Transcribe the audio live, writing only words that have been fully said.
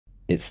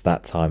It's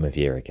that time of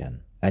year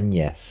again. And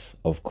yes,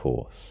 of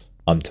course,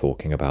 I'm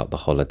talking about the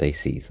holiday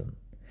season.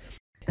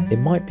 It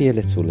might be a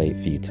little late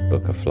for you to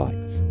book a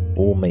flight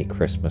or make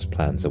Christmas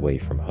plans away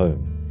from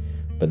home,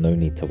 but no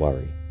need to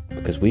worry,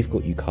 because we've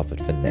got you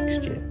covered for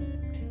next year.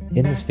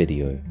 In this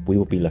video, we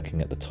will be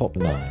looking at the top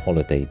 9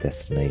 holiday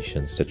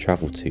destinations to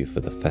travel to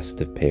for the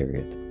festive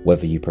period,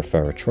 whether you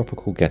prefer a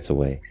tropical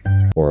getaway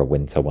or a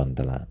winter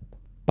wonderland.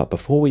 But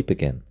before we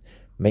begin,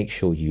 make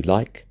sure you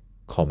like,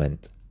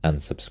 comment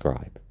and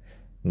subscribe.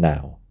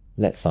 Now,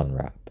 let's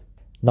unwrap.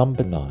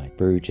 Number 9,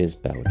 Bruges,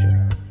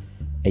 Belgium.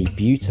 A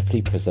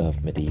beautifully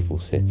preserved medieval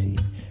city,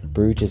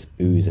 Bruges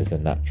oozes a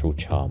natural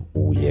charm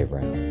all year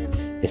round,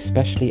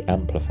 especially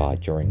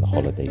amplified during the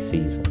holiday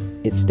season.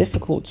 It's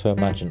difficult to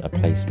imagine a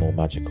place more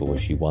magical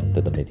as you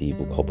wander the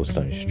medieval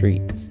cobblestone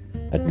streets,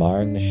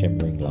 admiring the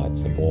shimmering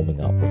lights and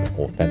warming up with an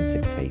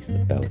authentic taste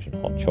of Belgian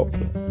hot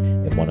chocolate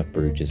in one of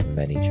Bruges'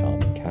 many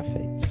charming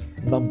cafes.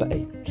 Number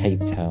 8,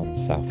 Cape Town,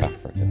 South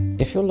Africa.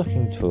 If you're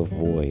looking to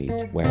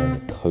avoid wearing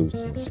a coat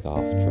and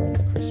scarf during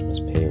the Christmas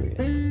period,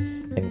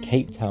 then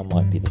Cape Town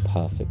might be the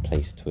perfect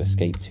place to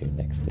escape to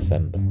next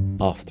December.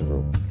 After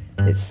all,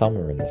 it's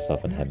summer in the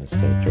southern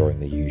hemisphere during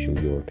the usual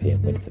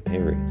European winter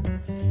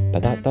period,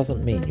 but that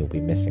doesn't mean you'll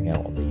be missing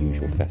out on the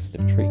usual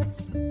festive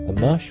treats.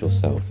 Immerse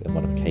yourself in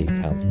one of Cape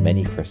Town's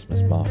many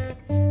Christmas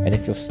markets, and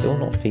if you're still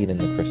not feeling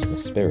the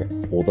Christmas spirit,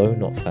 although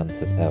not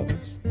Santa's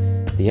elves,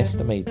 the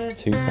estimated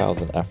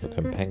 2,000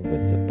 African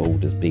penguins at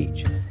Boulders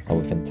Beach are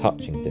within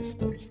touching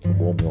distance to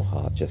warm your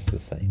heart just the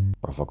same.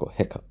 Bruv, I've got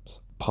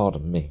hiccups.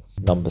 Pardon me.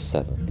 Number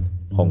 7,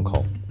 Hong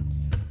Kong.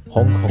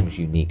 Hong Kong's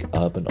unique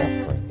urban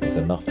offering is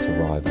enough to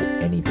rival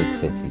any big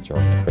city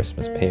during the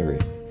Christmas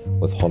period,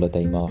 with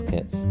holiday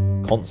markets,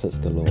 concerts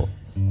galore,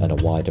 and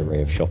a wide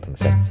array of shopping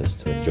centres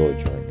to enjoy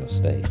during your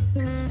stay.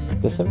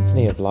 The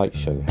Symphony of Light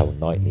show held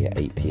nightly at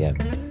 8 PM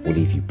will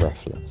leave you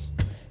breathless,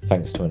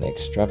 thanks to an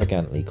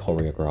extravagantly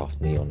choreographed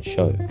neon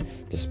show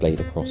displayed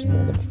across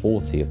more than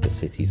 40 of the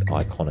city's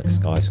iconic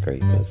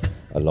skyscrapers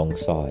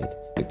alongside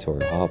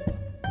Victoria Harbour.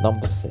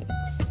 Number 6,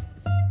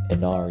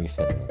 Inari,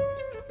 Finland.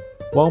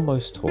 While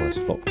most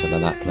tourists flock to the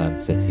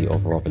Lapland city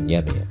of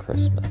Rovaniemi at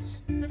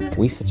Christmas,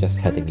 we suggest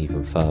heading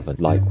even further,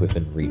 like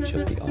within reach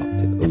of the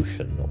Arctic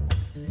Ocean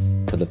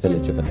north, to the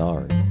village of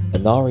Inari.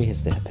 Inari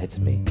is the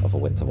epitome of a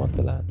winter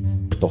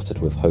wonderland, dotted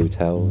with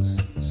hotels,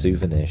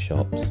 souvenir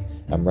shops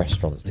and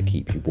restaurants to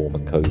keep you warm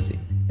and cozy.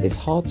 It's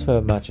hard to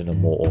imagine a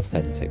more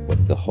authentic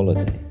winter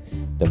holiday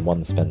than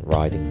one spent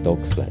riding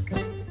dog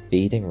sleds,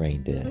 feeding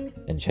reindeer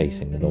and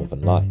chasing the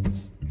northern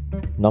lights.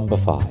 Number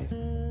 5,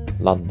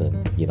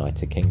 London,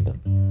 United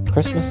Kingdom.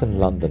 Christmas in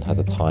London has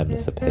a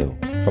timeless appeal,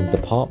 from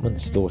department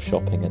store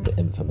shopping at the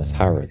infamous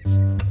Harrods,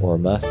 or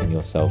immersing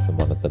yourself in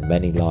one of the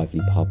many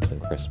lively pubs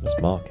and Christmas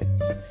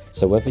markets.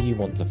 So whether you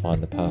want to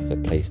find the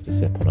perfect place to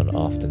sip on an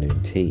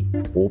afternoon tea,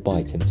 or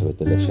bite into a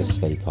delicious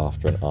steak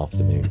after an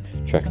afternoon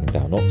trekking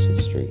down Oxford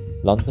Street,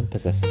 London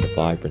possesses the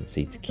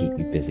vibrancy to keep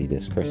you busy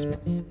this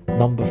Christmas.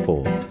 Number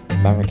 4,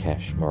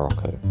 Marrakech,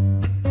 Morocco.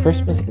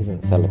 Christmas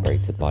isn't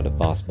celebrated by the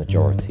vast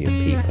majority of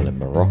people in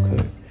Morocco,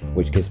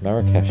 which gives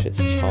Marrakech its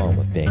charm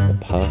of being the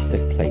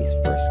perfect place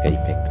for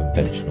escaping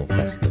conventional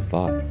festive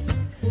vibes.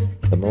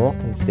 The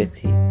Moroccan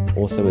city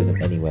also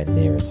isn't anywhere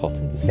near as hot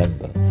in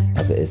December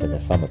as it is in the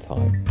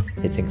summertime,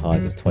 hitting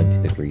highs of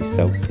 20 degrees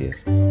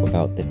Celsius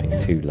without dipping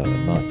too low at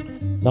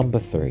night. Number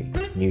 3,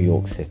 New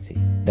York City.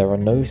 There are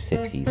no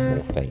cities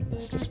more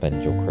famous to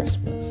spend your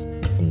Christmas,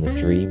 from the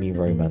dreamy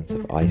romance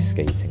of ice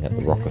skating at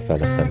the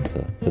Rockefeller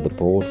Center to the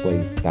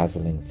Broadway's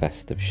dazzling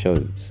festive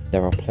shows.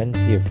 There are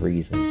plenty of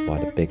reasons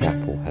why the Big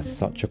Apple has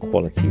such a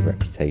quality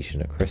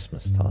reputation at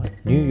Christmas time.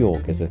 New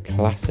York is a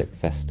classic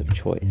festive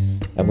choice,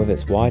 and with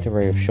its wide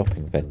array of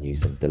shopping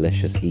venues and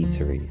delicious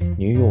eateries,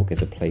 New York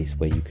is a place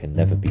where you can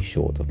never be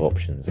short of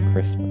options at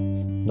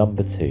Christmas.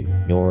 Number 2,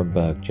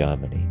 Nuremburg,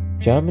 Germany.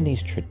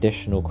 Germany's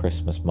traditional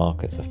Christmas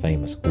markets are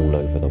famous all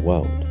over the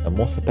world, and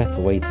what's a better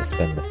way to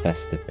spend the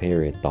festive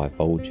period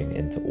divulging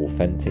into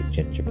authentic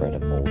gingerbread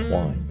and mulled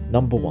wine?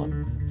 Number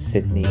 1,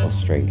 Sydney,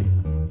 Australia.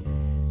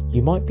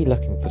 You might be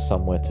looking for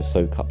somewhere to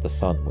soak up the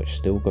sun which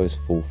still goes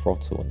full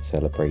throttle in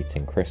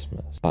celebrating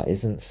Christmas, but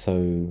isn't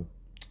so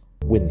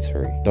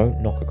wintry. Don't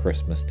knock a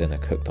Christmas dinner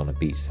cooked on a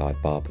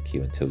beachside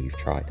barbecue until you've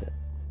tried it.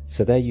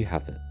 So there you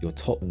have it, your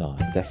top 9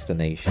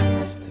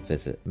 destinations to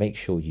visit. Make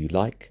sure you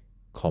like,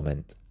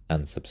 comment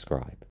and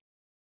subscribe.